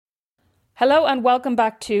Hello and welcome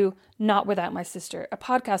back to Not Without My Sister, a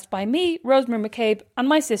podcast by me, Rosemary McCabe, and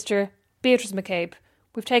my sister, Beatrice McCabe.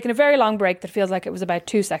 We've taken a very long break that feels like it was about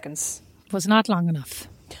 2 seconds. It was not long enough.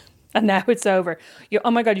 And now it's over. Oh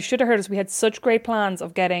my God, you should have heard us. We had such great plans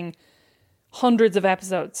of getting hundreds of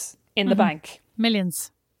episodes in the bank. Millions.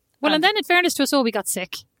 Well, and then in fairness to us all, we got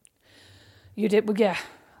sick. You did, well, yeah.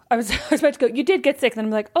 I was about to go, you did get sick. And then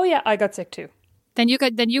I'm like, oh yeah, I got sick too. Then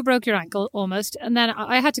you broke your ankle almost, and then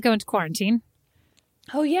I had to go into quarantine.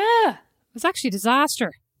 Oh yeah. It was actually a disaster.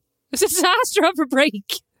 It was a disaster of a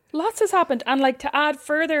break. Lots has happened, and like to add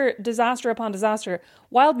further disaster upon disaster,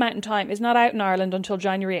 Wild Mountain Time is not out in Ireland until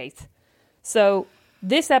January 8th. So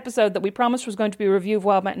this episode that we promised was going to be a review of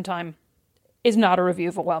Wild Mountain Time is not a review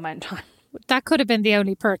of Wild Mountain Time. That could have been the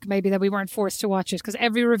only perk, maybe, that we weren't forced to watch it, because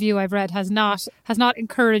every review I've read has not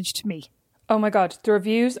encouraged me. Oh my God, the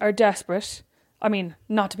reviews are desperate. I mean,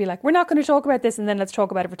 not to be like, we're not going to talk about this and then let's talk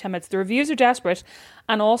about it for 10 minutes. The reviews are desperate.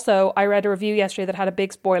 And also, I read a review yesterday that had a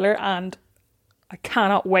big spoiler and I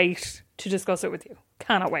cannot wait to discuss it with you.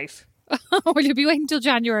 Cannot wait. Will you be waiting until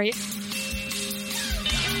January?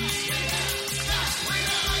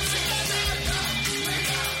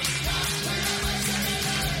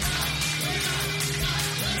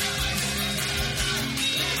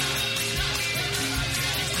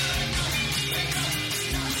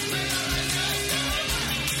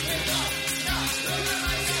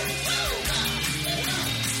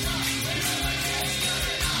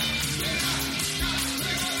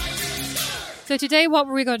 So today, what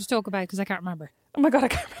were we going to talk about? Because I can't remember. Oh my God, I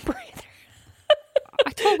can't remember either.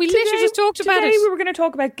 I thought we literally just talked about it. Today we were going to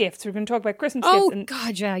talk about gifts. We were going to talk about Christmas gifts. Oh,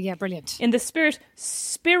 God, yeah, brilliant. In the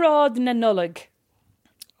Spirad na Nullig.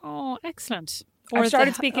 Oh, excellent. I've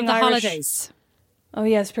started speaking the Irish. Holidays. Oh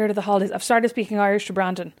yeah, Spirit of the Holidays. I've started speaking Irish to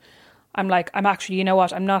Brandon. I'm actually, you know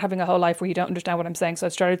what? I'm not having a whole life where you don't understand what I'm saying. So I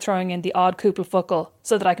started throwing in the odd couple fuckle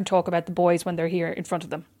so that I can talk about the boys when they're here in front of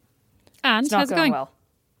them. And it's not how's it going going? well.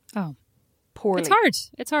 Oh. Poorly.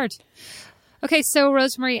 It's hard. Okay, so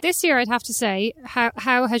Rosemary, this year I'd have to say,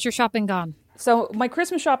 how has your shopping gone? So my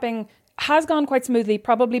Christmas shopping has gone quite smoothly,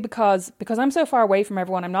 probably because I'm so far away from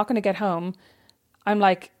everyone, I'm not going to get home. I'm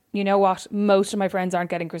like, you know what? Most of my friends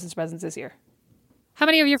aren't getting Christmas presents this year. How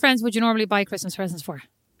many of your friends would you normally buy Christmas presents for?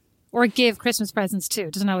 Or give Christmas presents to?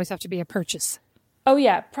 It doesn't always have to be a purchase. Oh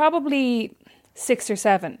yeah, probably 6 or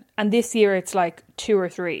 7. And this year it's like 2 or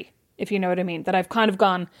 3, if you know what I mean. That I've kind of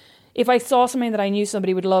gone... If I saw something that I knew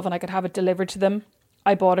somebody would love and I could have it delivered to them,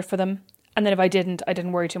 I bought it for them. And then if I didn't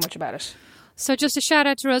worry too much about it. So just a shout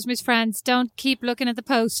out to Rosemary's friends. Don't keep looking at the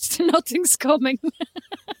post. Nothing's coming.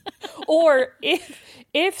 Or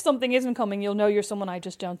if something isn't coming, you'll know you're someone I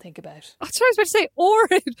just don't think about. That's what I was about to say. Or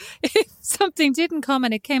if something didn't come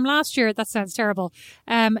and it came last year, that sounds terrible.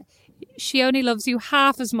 She only loves you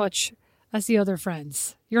half as much as the other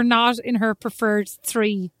friends. You're not in her preferred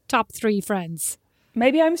top three friends.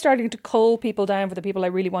 Maybe I'm starting to cull people down for the people I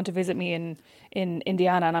really want to visit me in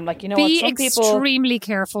Indiana. And I'm like, you know what? Some Be extremely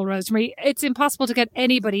careful, Rosemary. It's impossible to get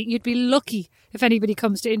anybody. You'd be lucky if anybody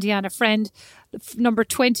comes to Indiana. Friend number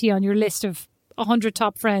 20 on your list of 100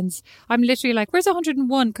 top friends. I'm literally like, where's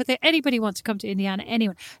 101? Could anybody want to come to Indiana?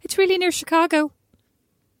 Anyone? It's really near Chicago. Do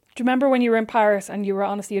you remember when you were in Paris and you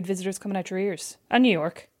had visitors coming out your ears? And New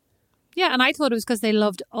York. Yeah, and I thought it was because they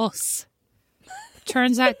loved us.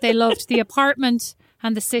 Turns out they loved the apartment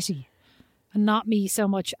and the city, and not me so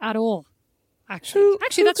much at all. Actually,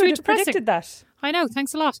 that's really depressing. Predicted that? I know.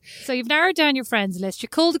 Thanks a lot. So you've narrowed down your friends list. You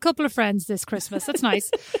culled a couple of friends this Christmas. That's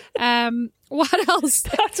nice. What else?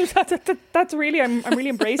 That's really. I'm really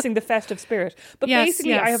embracing the festive spirit. But yes.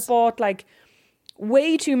 I have bought like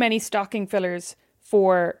way too many stocking fillers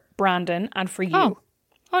for Brandon and for you.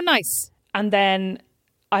 Oh, nice. And then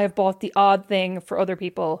I have bought the odd thing for other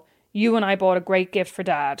people. You and I bought a great gift for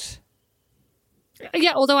Dad.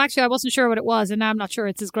 Yeah, although actually I wasn't sure what it was, and now I'm not sure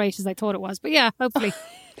it's as great as I thought it was. But yeah, hopefully.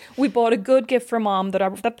 We bought a good gift for Mom that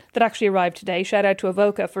actually arrived today. Shout out to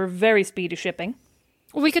Avoca for very speedy shipping.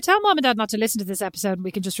 Well, we could tell Mom and Dad not to listen to this episode and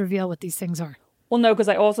we can just reveal what these things are. Well, no, because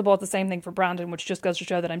I also bought the same thing for Brandon, which just goes to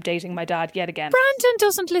show that I'm dating my dad yet again. Brandon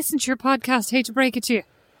doesn't listen to your podcast. Hate to break it to you.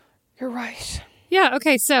 You're right. Yeah,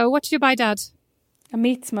 okay, so what did you buy, Dad? A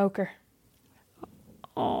meat smoker.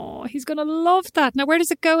 Oh, he's going to love that. Now, where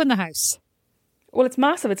does it go in the house? Well, it's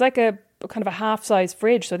massive. It's like a kind of a half-size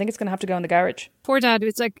fridge, so I think it's going to have to go in the garage. Poor Dad,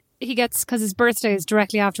 it's like he gets, because his birthday is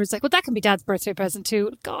directly afterwards, like, well, that can be Dad's birthday present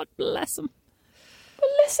too. God bless him.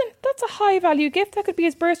 Well, listen, that's a high-value gift. That could be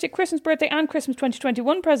his birthday, Christmas birthday and Christmas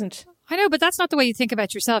 2021 present. I know, but that's not the way you think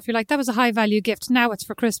about yourself. You're like, that was a high-value gift. Now it's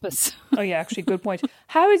for Christmas. Oh, yeah, actually, good point.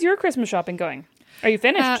 How is your Christmas shopping going? Are you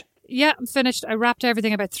finished? Yeah, I'm finished. I wrapped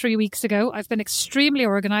everything about 3 weeks ago. I've been extremely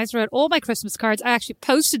organised. I wrote all my Christmas cards. I actually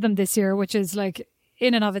posted them this year, which is like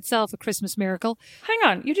in and of itself a Christmas miracle. Hang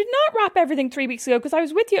on, you did not wrap everything 3 weeks ago because I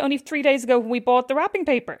was with you only 3 days ago when we bought the wrapping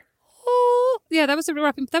paper. Oh, yeah, that was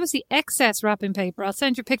the excess wrapping paper. I'll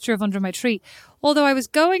send you a picture of under my tree. Although I was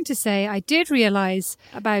going to say I did realise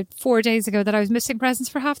about 4 days ago that I was missing presents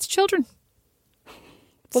for half the children.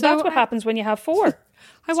 Well, that's what happens when you have 4.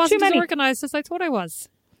 I wasn't as organised as I thought I was.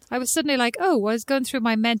 I was suddenly like, I was going through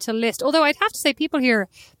my mental list. Although I'd have to say people here,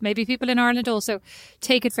 maybe people in Ireland also,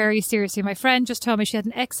 take it very seriously. My friend just told me she had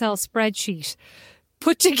an Excel spreadsheet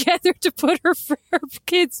put together to put her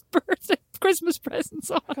kids' birthday Christmas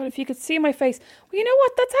presents on. God, if you could see my face. Well, you know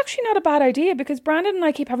what? That's actually not a bad idea because Brandon and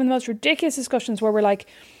I keep having the most ridiculous discussions where we're like,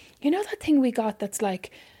 you know that thing we got that's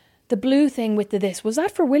like the blue thing with the this? Was that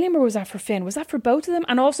for William or was that for Finn? Was that for both of them?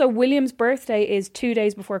 And also William's birthday is 2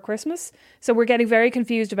 days before Christmas. So we're getting very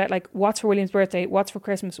confused about like what's for William's birthday, what's for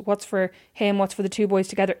Christmas, what's for him, what's for the 2 boys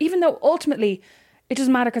together. Even though ultimately it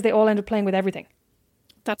doesn't matter because they all end up playing with everything.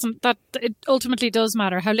 That it ultimately does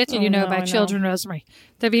matter how little you know about children, Rosemary.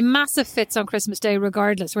 There'll be massive fits on Christmas Day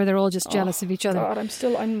regardless, where they're all just jealous of each other. God,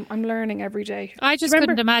 I'm learning every day. I just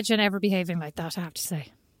couldn't imagine ever behaving like that, I have to say.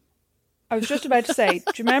 I was just about to say,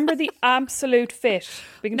 do you remember the absolute fit?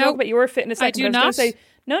 We can talk about your fit in a second. I do not.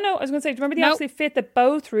 I was going to say, do you remember the absolute fit that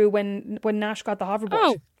Bo threw when Nash got the hoverboard?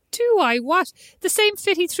 Oh, do I? What? The same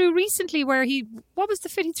fit he threw recently what was the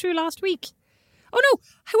fit he threw last week? Oh no,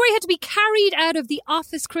 where he had to be carried out of the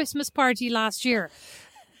office Christmas party last year.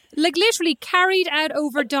 Like literally carried out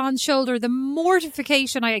over Don's shoulder. The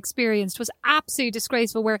mortification I experienced was absolutely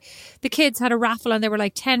disgraceful, where the kids had a raffle and there were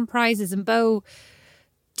like 10 prizes and Bo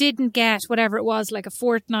didn't get whatever it was, like a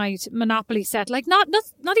fortnight Monopoly set. Like not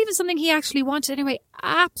even something he actually wanted. Anyway,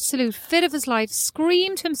 absolute fit of his life,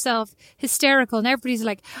 screamed himself hysterical, and everybody's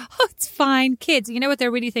like, oh, it's fine, kids. You know what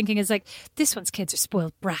they're really thinking is like, this one's kids are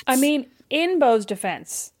spoiled brats. I mean, in Bo's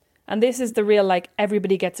defence, and this is the real like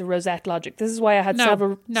everybody gets a rosette logic. This is why I had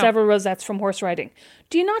several rosettes from horse riding.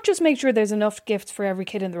 Do you not just make sure there's enough gifts for every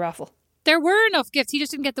kid in the raffle? There were enough gifts. He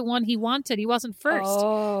just didn't get the one he wanted. He wasn't first.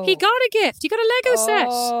 He got a gift. He got a Lego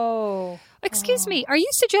set. Excuse me, are you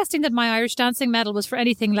suggesting that my Irish dancing medal was for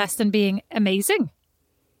anything less than being amazing?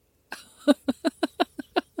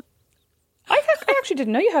 I actually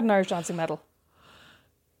didn't know you had an Irish dancing medal.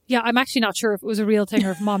 Yeah, I'm actually not sure if it was a real thing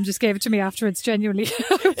or if Mom just gave it to me afterwards, genuinely.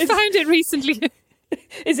 I found it recently.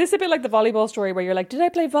 Is this a bit like the volleyball story where you're like, did I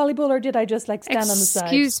play volleyball or did I just like stand on the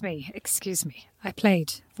side? Excuse me. I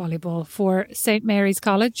played volleyball for St. Mary's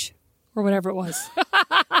College or whatever it was.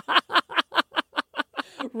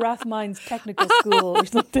 Rathmines Technical School or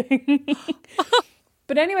something.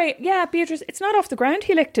 But anyway, yeah, Beatrice, it's not off the ground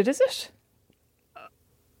he licked it, is it?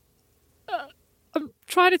 I'm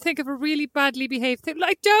trying to think of a really badly behaved thing.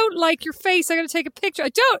 I don't like your face. I'm going to take a picture.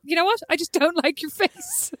 You know what? I just don't like your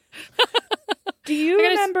face. Do you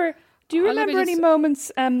remember any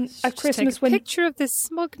moments at Christmas take a picture of this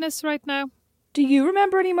smugness right now? Do you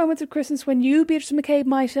remember any moments at Christmas when you, Beatrice McCabe,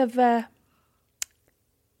 might have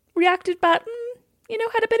reacted bad?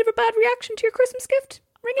 Had a bit of a bad reaction to your Christmas gift?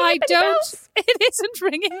 Ringing bells? It isn't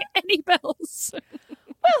ringing any bells.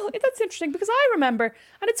 Well, that's interesting because I remember,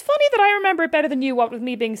 and it's funny that I remember it better than you, what with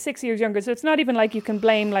me being 6 years younger, so it's not even like you can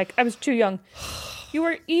blame, like, I was too young. You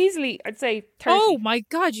were easily, I'd say, 30. Oh my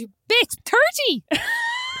God, you bit! 30!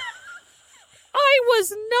 I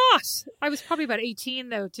was not. I was probably about 18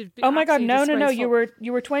 though. Oh my God, no. You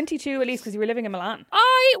were 22 at least because you were living in Milan.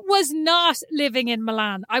 I was not living in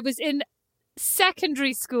Milan. I was in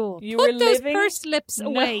secondary school. You Put were those living... pursed lips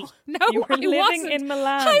away. No, you were living in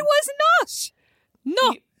Milan. I was not.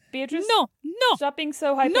 No. Beatrice? No. Stop being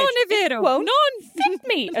so high-pitched. Non è vero. It won't fit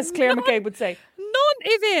me, as Claire McCabe would say. Non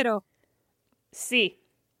è vero. Sì,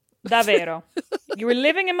 davvero. You were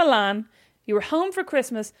living in Milan, you were home for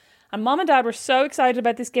Christmas, and Mom and Dad were so excited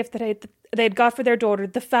about this gift that they'd got for their daughter,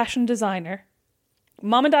 the fashion designer.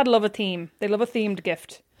 Mom and Dad love a theme. They love a themed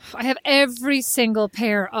gift. I have every single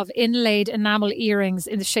pair of inlaid enamel earrings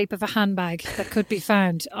in the shape of a handbag that could be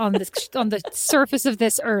found on the surface of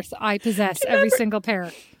this earth. I possess every single pair.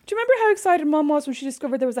 Do you remember how excited Mum was when she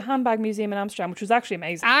discovered there was a handbag museum in Amsterdam, which was actually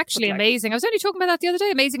amazing? Amazing. I was only talking about that the other day.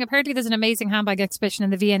 Amazing. Apparently there's an amazing handbag exhibition in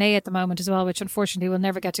the V&A at the moment as well, which unfortunately we'll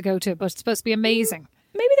never get to go to, but it's supposed to be amazing.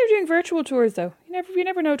 Maybe they're doing virtual tours though. You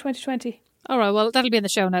never know 2020. All right, well, that'll be in the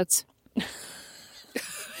show notes.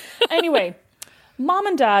 Anyway, Mom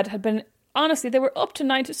and Dad had been, honestly, they were up to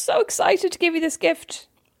 90, so excited to give you this gift.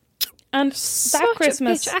 And that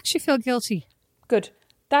Christmas... I actually feel guilty. Good.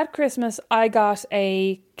 That Christmas, I got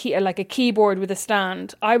a keyboard with a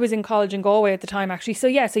stand. I was in college in Galway at the time, actually. So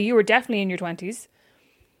yeah, so you were definitely in your 20s.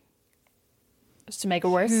 Just to make it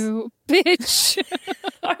worse. You bitch.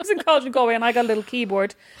 I was in college in Galway and I got a little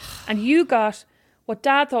keyboard. And you got what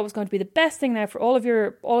Dad thought was going to be the best thing now for all of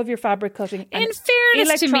your fabric cutting. In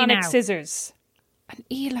fairness to me now. Electronic scissors. An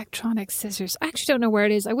electronic scissors. I actually don't know where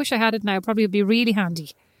it is. I wish I had it now. Probably would be really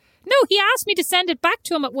handy. No, he asked me to send it back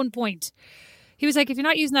to him at one point. He was like, if you're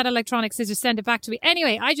not using that electronic scissors, send it back to me.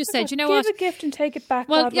 Anyway, I just said, you know what? Give a gift and take it back.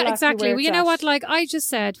 Well, yeah, exactly. Well, you know what? Like, I just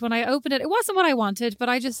said, when I opened it, it wasn't what I wanted, but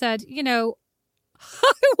I just said, you know,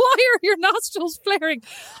 why are your nostrils flaring?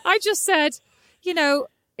 I just said, you know,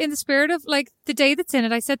 in the spirit of like the day that's in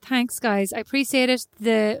it, I said, thanks, guys. I appreciate it.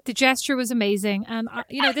 The gesture was amazing. And,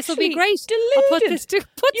 you know, this will be great. Deluded. I'll put this to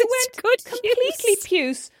good completely use.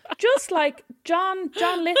 puce. Just like John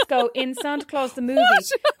Lithgow in Santa Claus the movie,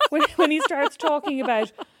 when he starts talking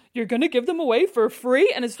about, you're going to give them away for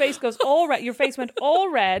free, and his face goes all red. Your face went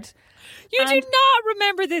all red. You do not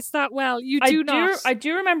remember this that well. You do not. I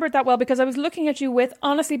do remember it that well because I was looking at you with,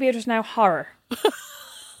 honestly, Beatrice, now horror.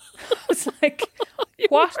 It's like,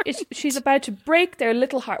 what is she's about to break their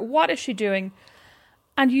little heart? What is she doing?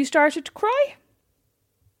 And you started to cry.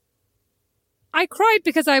 I cried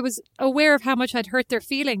because I was aware of how much I'd hurt their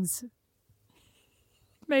feelings.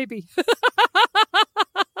 Maybe.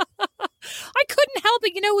 I couldn't help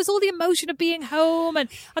it. You know, it was all the emotion of being home and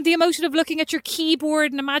the emotion of looking at your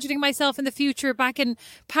keyboard and imagining myself in the future back in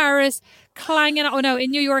Paris,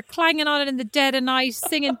 in New York, clanging on it in the dead of night,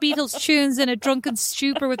 singing Beatles tunes in a drunken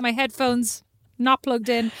stupor with my headphones not plugged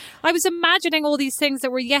in. I was imagining all these things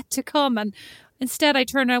that were yet to come, and instead I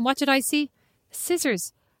turned around. What did I see?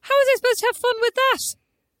 Scissors. How was I supposed to have fun with that?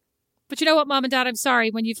 But you know what, Mom and Dad, I'm sorry.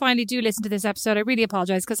 When you finally do listen to this episode, I really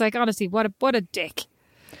apologise because, like, honestly, what a dick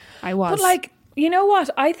I was. But, like, you know what?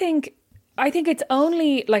 I think it's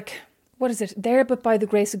only, like, what is it? There but by the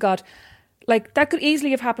grace of God. Like, that could easily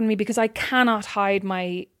have happened to me because I cannot hide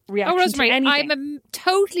my reaction Rosemary, to anything. I'm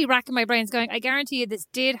totally racking my brains going, I guarantee you this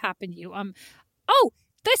did happen to you.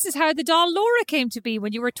 This is how the doll Laura came to be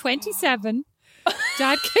when you were 27.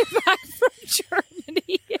 Dad came back from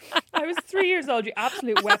Germany. I was 3 years old, you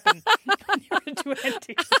absolute weapon. You were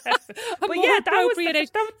 27. But yeah, that was an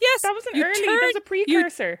early, that was a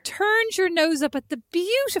precursor. You turned your nose up at the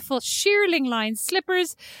beautiful shearling line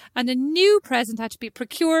slippers, and a new present had to be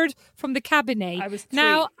procured from the cabinet. I was 3.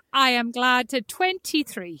 Now I am glad to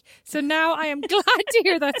 23. So now I am glad to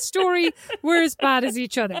hear that story. We're as bad as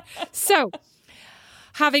each other. So,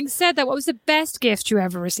 having said that, what was the best gift you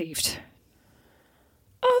ever received?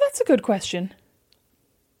 Oh, that's a good question.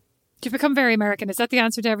 You've become very American. Is that the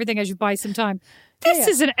answer to everything as you buy some time? This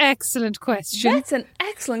is an excellent question. That's an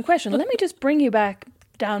excellent question. Let me just bring you back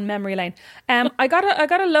down memory lane. I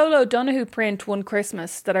got a Lolo Donahue print one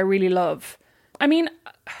Christmas that I really love. I mean,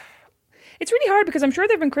 it's really hard because I'm sure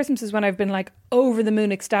there have been Christmases when I've been like over the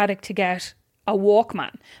moon ecstatic to get a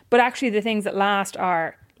Walkman. But actually the things that last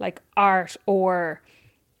are like art or,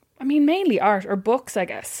 I mean, mainly art or books, I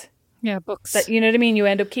guess. Yeah, books. That, you know what I mean? You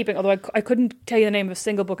end up keeping, although I couldn't tell you the name of a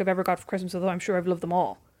single book I've ever got for Christmas, although I'm sure I've loved them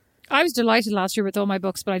all. I was delighted last year with all my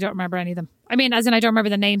books, but I don't remember any of them. I mean, as in I don't remember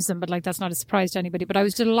the names of them, but like that's not a surprise to anybody, but I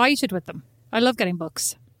was delighted with them. I love getting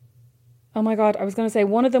books. Oh my God, I was going to say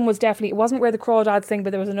one of them was definitely, it wasn't Where the Crawdads Sing, but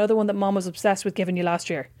there was another one that Mom was obsessed with giving you last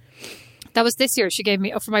year. That was this year. She gave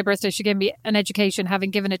me, for my birthday, she gave me an education, having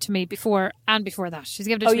given it to me before and before that. She's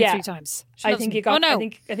given it to me 3 times. I think you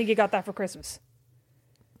got that for Christmas.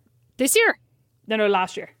 This year? No,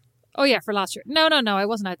 last year. Oh yeah, for last year. No, I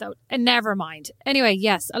wasn't out that. And never mind. Anyway,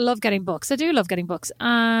 yes, I love getting books. I do love getting books.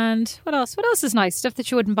 And what else? What else is nice? Stuff that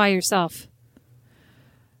you wouldn't buy yourself.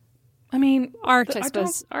 I mean, art, I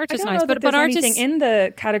suppose. Art is nice, but art is in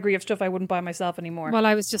the category of stuff I wouldn't buy myself anymore. Well,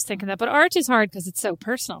 I was just thinking that, but art is hard because it's so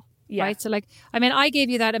personal. Yeah. Right? So like, I mean, I gave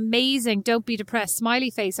you that amazing Don't Be Depressed smiley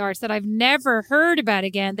face art that I've never heard about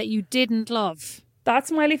again that you didn't love. That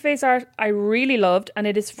smiley face art I really loved, and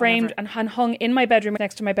it is framed and hung in my bedroom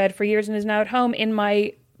next to my bed for years and is now at home in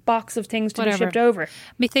my box of things to be shipped over.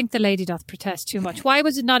 Methinks the lady doth protest too much. Why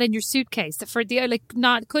was it not in your suitcase?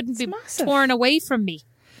 Couldn't be massive. Torn away from me.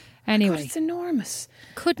 Anyway. God, it's enormous.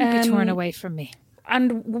 Couldn't be torn away from me.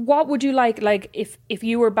 And what would you like if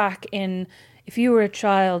you were back in, if you were a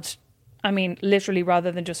child, I mean, literally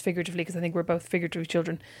rather than just figuratively, because I think we're both figurative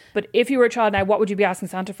children. But if you were a child now, what would you be asking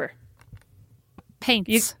Santa for?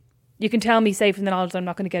 Paints. You can tell me safe in the knowledge that I'm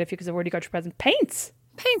not going to get it for you because I've already got your present. Paints.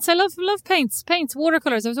 I love paints.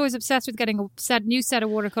 Watercolours. I was always obsessed with getting a new set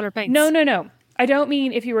of watercolour paints. No. I don't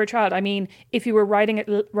mean if you were a child. I mean if you were writing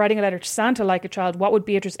a letter to Santa like a child, what would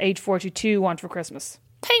Beatrice, age 42, want for Christmas?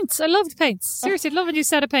 Paints. I loved paints. Seriously, I'd love a new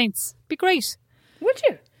set of paints. Be great. Would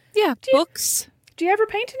you? Yeah, books. Do you ever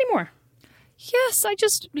paint anymore? Yes, I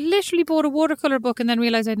just literally bought a watercolour book and then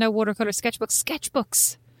realised I had no watercolour sketchbooks.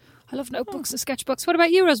 Sketchbooks. I love notebooks and sketchbooks. What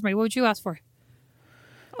about you, Rosemary? What would you ask for?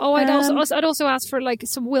 Oh, I'd also ask for like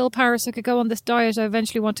some willpower so I could go on this diet I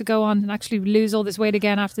eventually want to go on and actually lose all this weight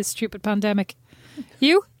again after this stupid pandemic.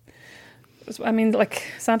 You? I mean, like,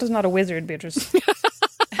 Santa's not a wizard, Beatrice. Is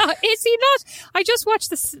he not? I just watched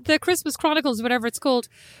the Christmas Chronicles, whatever it's called,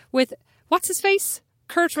 with, what's his face?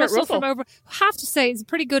 Kurt Russell from over. I have to say, he's a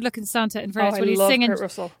pretty good looking Santa in fairness when he's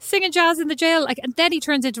singing jazz in the jail. Like, and then he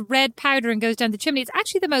turns into red powder and goes down the chimney. It's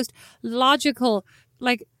actually the most logical.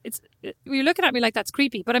 Like, you're looking at me like that's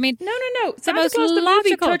creepy, but I mean, no. Santa Claus the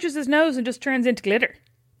movie touches his nose and just turns into glitter.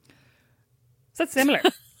 So that's similar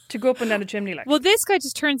to go up and down the chimney like. Well, this guy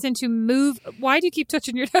just turns into Why do you keep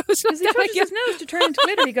touching your nose? Because he touches his nose to turn into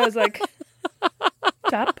glitter. He goes like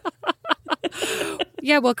tap.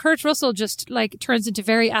 Yeah, well, Kurt Russell just like turns into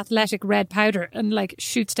very athletic red powder and like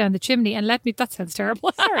shoots down the chimney. And that sounds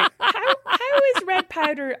terrible. Sorry, how is red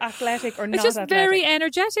powder athletic or not? It's just athletic? very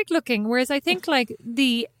energetic looking. Whereas I think like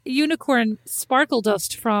the unicorn sparkle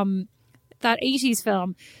dust from that 80s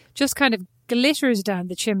film just kind of glitters down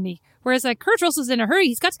the chimney. Whereas like Kurt Russell's in a hurry.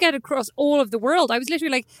 He's got to get across all of the world. I was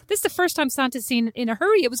literally like, this is the first time Santa's seen in a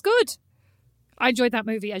hurry. It was good. I enjoyed that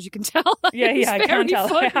movie, as you can tell. Yeah, I can't tell.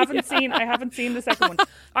 Funny. I haven't seen the second one.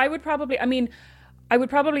 I would probably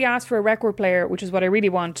ask for a record player, which is what I really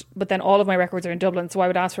want, but then all of my records are in Dublin, so I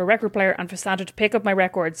would ask for a record player and for Santa to pick up my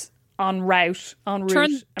records en route.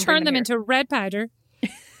 Turn them into red powder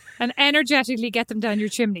and energetically get them down your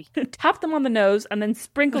chimney. Tap them on the nose and then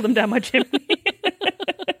sprinkle them down my chimney.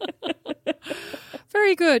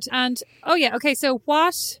 Very good. And, oh yeah, okay, so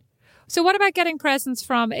what about getting presents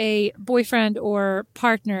from a boyfriend or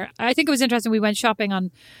partner? I think it was interesting. We went shopping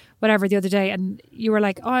on whatever the other day and you were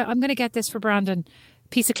like, oh, I'm going to get this for Brandon,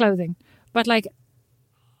 piece of clothing. But like,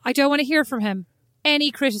 I don't want to hear from him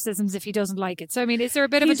any criticisms if he doesn't like it. So, I mean, is there a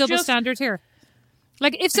bit of a double standard here?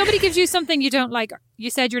 Like, if somebody gives you something you don't like, you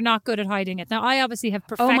said you're not good at hiding it. Now, I obviously have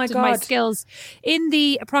perfected my skills in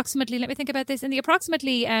the approximately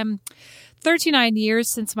 39 years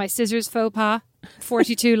since my scissors faux pas.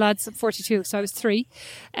 42, lads. I'm 42, so I was 3.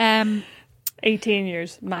 18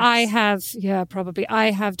 years max.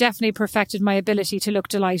 I have definitely perfected my ability to look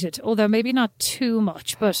delighted, although maybe not too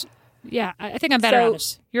much, but yeah, I think I'm better at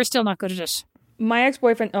it. You're still not good at it. My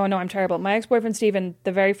ex-boyfriend, oh no, I'm terrible. My ex-boyfriend Stephen,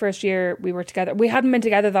 the very first year we were together, we hadn't been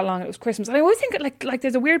together that long, it was Christmas. And I always think like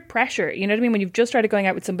there's a weird pressure, you know what I mean? When you've just started going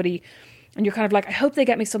out with somebody and you're kind of like, I hope they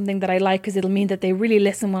get me something that I like because it'll mean that they really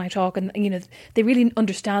listen when I talk and, you know, they really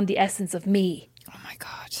understand the essence of me. Oh my God.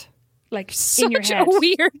 Like Such in your head. a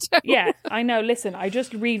weirdo. Yeah, I know. Listen, I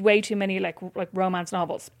just read way too many like romance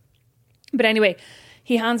novels. But anyway,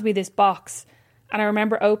 he hands me this box and I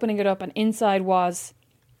remember opening it up and inside was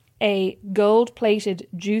a gold-plated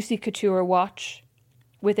Juicy Couture watch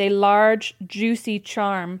with a large Juicy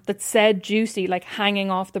charm that said Juicy like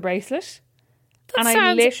hanging off the bracelet. That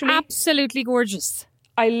sounds absolutely gorgeous.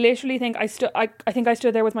 I literally think I think I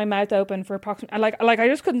stood there with my mouth open for approximately like I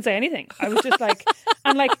just couldn't say anything. I was just like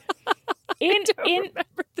and like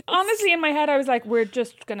honestly in my head I was like, we're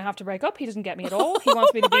just gonna have to break up. He doesn't get me at all. He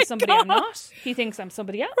wants me to be somebody I'm not. He thinks I'm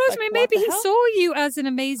somebody else. Rosemary, maybe he saw you as an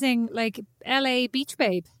amazing like LA beach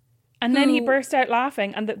babe. And then he burst out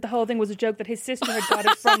laughing, and the whole thing was a joke that his sister had got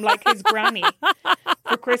it from like his granny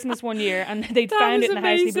for Christmas one year, and they'd found it in the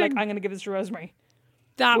house. And he'd be like, "I'm going to give this to Rosemary."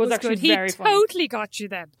 That was actually good. He totally got you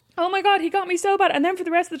then. Oh my God, he got me so bad. And then for the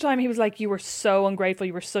rest of the time, he was like, "You were so ungrateful.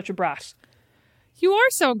 You were such a brat." You are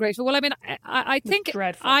so ungrateful. Well, I mean, I think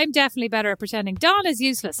I'm definitely better at pretending. Don is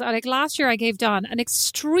useless. Like last year, I gave Don an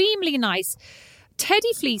extremely nice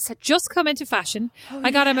teddy fleece. Had just come into fashion. I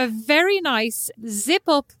got him a very nice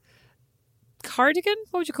zip-up cardigan.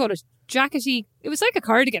 What would you call it? Jackety. It was like a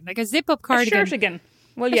cardigan, like a zip-up cardigan. A shirtigan.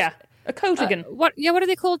 Well, yeah, a coatigan. What are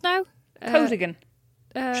they called now? Coatigan.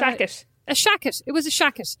 Shacket. A shacket. It was a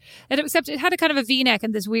shacket. Except it had a kind of a V-neck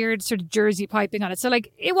and this weird sort of jersey piping on it. So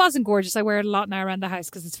like, it wasn't gorgeous. I wear it a lot now around the house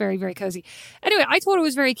because it's very, very cozy. Anyway, I thought it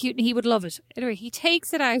was very cute and he would love it. Anyway, he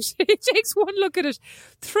takes it out. He takes one look at it,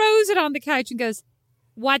 throws it on the couch and goes,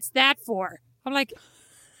 "What's that for?" I'm like,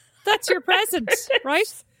 "That's your present,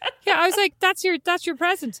 right?" Yeah, I was like, that's your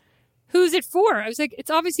present. Who's it for? I was like, it's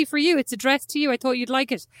obviously for you. It's addressed to you. I thought you'd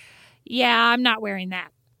like it. Yeah, I'm not wearing that.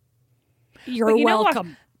 You're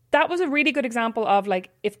welcome. that was a really good example of like,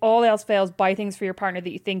 if all else fails, buy things for your partner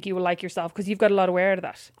that you think you will like yourself, because you've got a lot of wear out of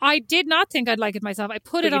that. I did not think I'd like it myself. I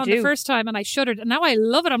put it on the first time and I shuddered. And now I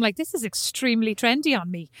love it. I'm like, this is extremely trendy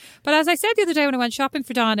on me. But as I said the other day when I went shopping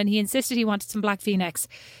for Don and he insisted he wanted some black V-necks,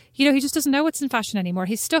 you know, he just doesn't know what's in fashion anymore.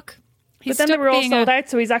 He's stuck. But then they were all sold out,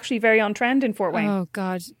 so he's actually very on trend in Fort Wayne. Oh,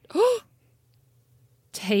 God.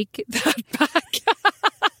 Take that back.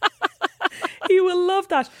 He will love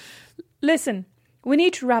that. Listen, we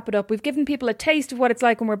need to wrap it up. We've given people a taste of what it's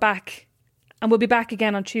like when we're back. And we'll be back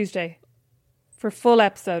again on Tuesday for a full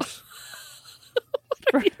episode.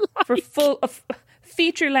 for full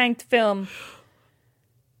feature-length film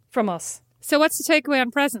from us. So what's the takeaway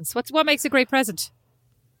on presents? What makes a great present?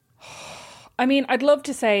 I mean, I'd love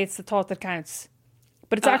to say it's the thought that counts.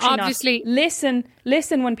 But it's actually obviously not.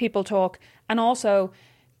 Listen when people talk. And also,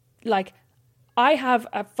 like, I have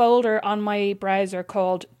a folder on my browser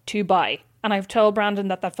called To Buy. And I've told Brandon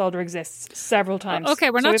that folder exists several times. Okay,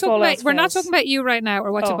 we're not talking about you right now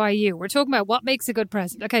or what to buy you. We're talking about what makes a good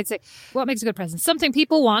present. Okay, so what makes a good present? Something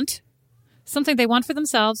people want, something they want for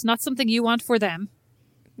themselves, not something you want for them.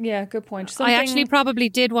 Yeah, good point. I actually probably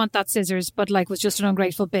did want that scissors, but like was just an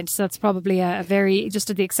ungrateful bitch. So that's probably a very just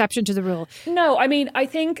the exception to the rule. No, I mean, I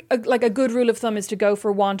think a good rule of thumb is to go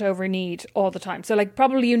for want over need all the time. So like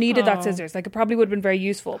probably you needed that scissors. Like it probably would have been very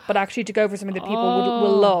useful, but actually to go for something that people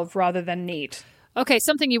will love rather than need. Okay,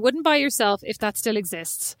 something you wouldn't buy yourself if that still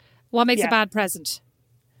exists. What makes a bad present?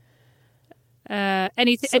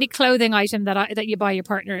 Any clothing item that you buy your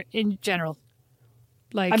partner in general.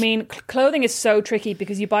 Like, I mean, clothing is so tricky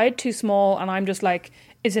because you buy it too small and I'm just like,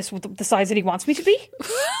 is this the size that he wants me to be?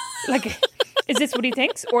 Like, is this what he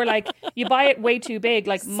thinks? Or like, you buy it way too big,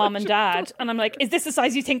 like mom and dad. And I'm like, is this the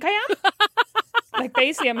size you think I am? Like,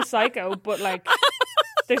 basically, I'm a psycho, but like,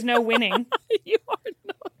 there's no winning. You are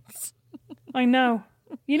nuts. I know.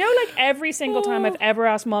 You know, like every single time I've ever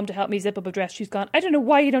asked mom to help me zip up a dress, she's gone, I don't know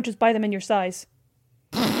why you don't just buy them in your size.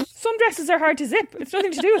 Some dresses are hard to zip. It's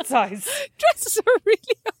nothing to do with size. Dresses are really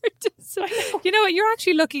hard to zip. You know what? You're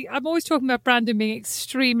actually lucky. I'm always talking about Brandon being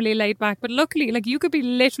extremely laid back, but luckily, like you could be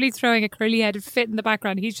literally throwing a curly-headed fit in the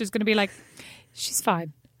background. He's just going to be like, she's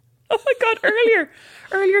fine. Oh my God.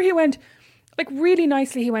 Earlier he went, like really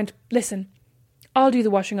nicely, he went, listen, I'll do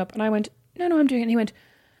the washing up. And I went, no, I'm doing it. And he went,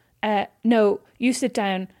 no, you sit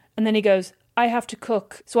down. And then he goes, I have to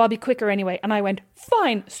cook, so I'll be quicker anyway. And I went,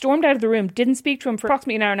 fine. Stormed out of the room. Didn't speak to him for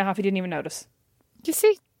approximately an hour and a half. He didn't even notice. You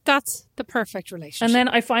see, that's the perfect relationship. And then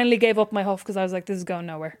I finally gave up my huff because I was like, this is going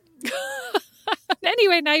nowhere.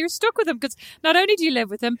 Anyway, now you're stuck with him because not only do you live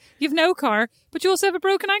with him, you've no car, but you also have a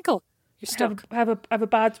broken ankle. You're stuck. I have a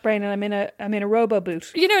bad sprain and I'm in a robo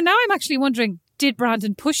boot. You know, now I'm actually wondering, did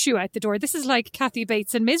Brandon push you out the door? This is like Kathy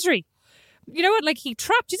Bates in Misery. You know what? Like he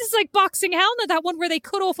trapped you. This is like Boxing Helena, that one where they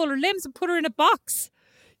cut off all her limbs and put her in a box.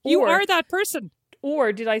 You are that person.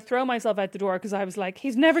 Or did I throw myself out the door because I was like,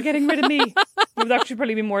 he's never getting rid of me? It would actually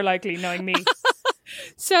probably be more likely knowing me.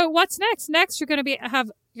 So what's next? Next, you're going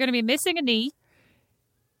to be missing a knee,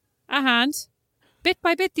 a hand. Bit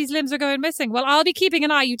by bit, these limbs are going missing. Well, I'll be keeping an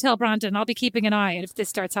eye. You tell Brandon. I'll be keeping an eye if this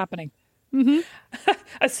starts happening. Mm-hmm.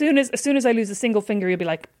 As soon as I lose a single finger, you'll be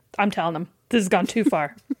like, I'm telling him this has gone too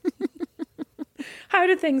far. How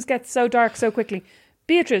did things get so dark so quickly?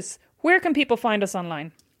 Beatrice, where can people find us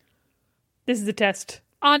online? This is a test.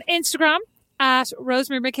 On Instagram, at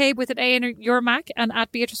Rosemary McCabe with an A in your Mac, and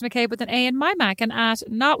at Beatrice McCabe with an A in my Mac, and at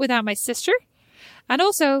Not Without My Sister, and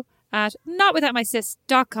also at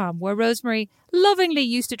notwithoutmysis.com, where Rosemary lovingly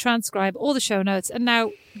used to transcribe all the show notes and now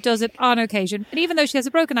does it on occasion. And even though she has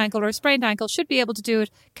a broken ankle or a sprained ankle, should be able to do it.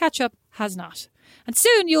 Catch Up has not. And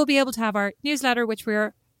soon you'll be able to have our newsletter, which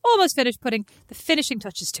we're almost finished putting the finishing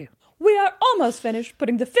touches to. We are almost finished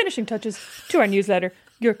putting the finishing touches to our newsletter.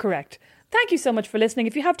 You're correct. Thank you so much for listening.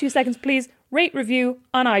 If you have 2 seconds, please rate, review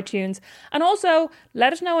on iTunes. And also,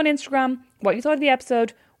 let us know on Instagram what you thought of the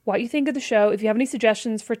episode, what you think of the show. If you have any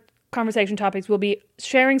suggestions for conversation topics, we'll be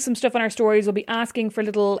sharing some stuff on our stories. We'll be asking for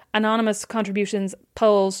little anonymous contributions,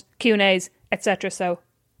 polls, Q&As, etc. So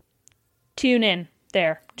tune in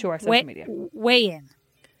there to our social media. Weigh in.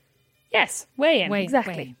 Yes, weigh in.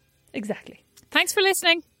 Exactly. Weigh in. Exactly. Thanks for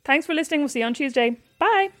listening. We'll see you on Tuesday.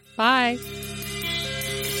 Bye. Bye.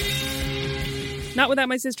 Not Without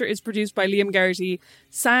My Sister is produced by Liam Garrity.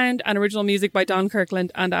 Sound and original music by Don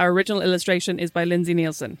Kirkland, and our original illustration is by Lindsay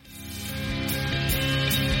Nielsen.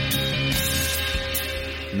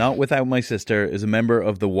 Not Without My Sister is a member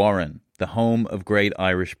of The Warren, the home of great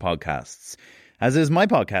Irish podcasts. As is my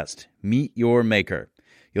podcast, Meet Your Maker.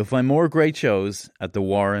 You'll find more great shows at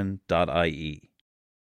thewarren.ie.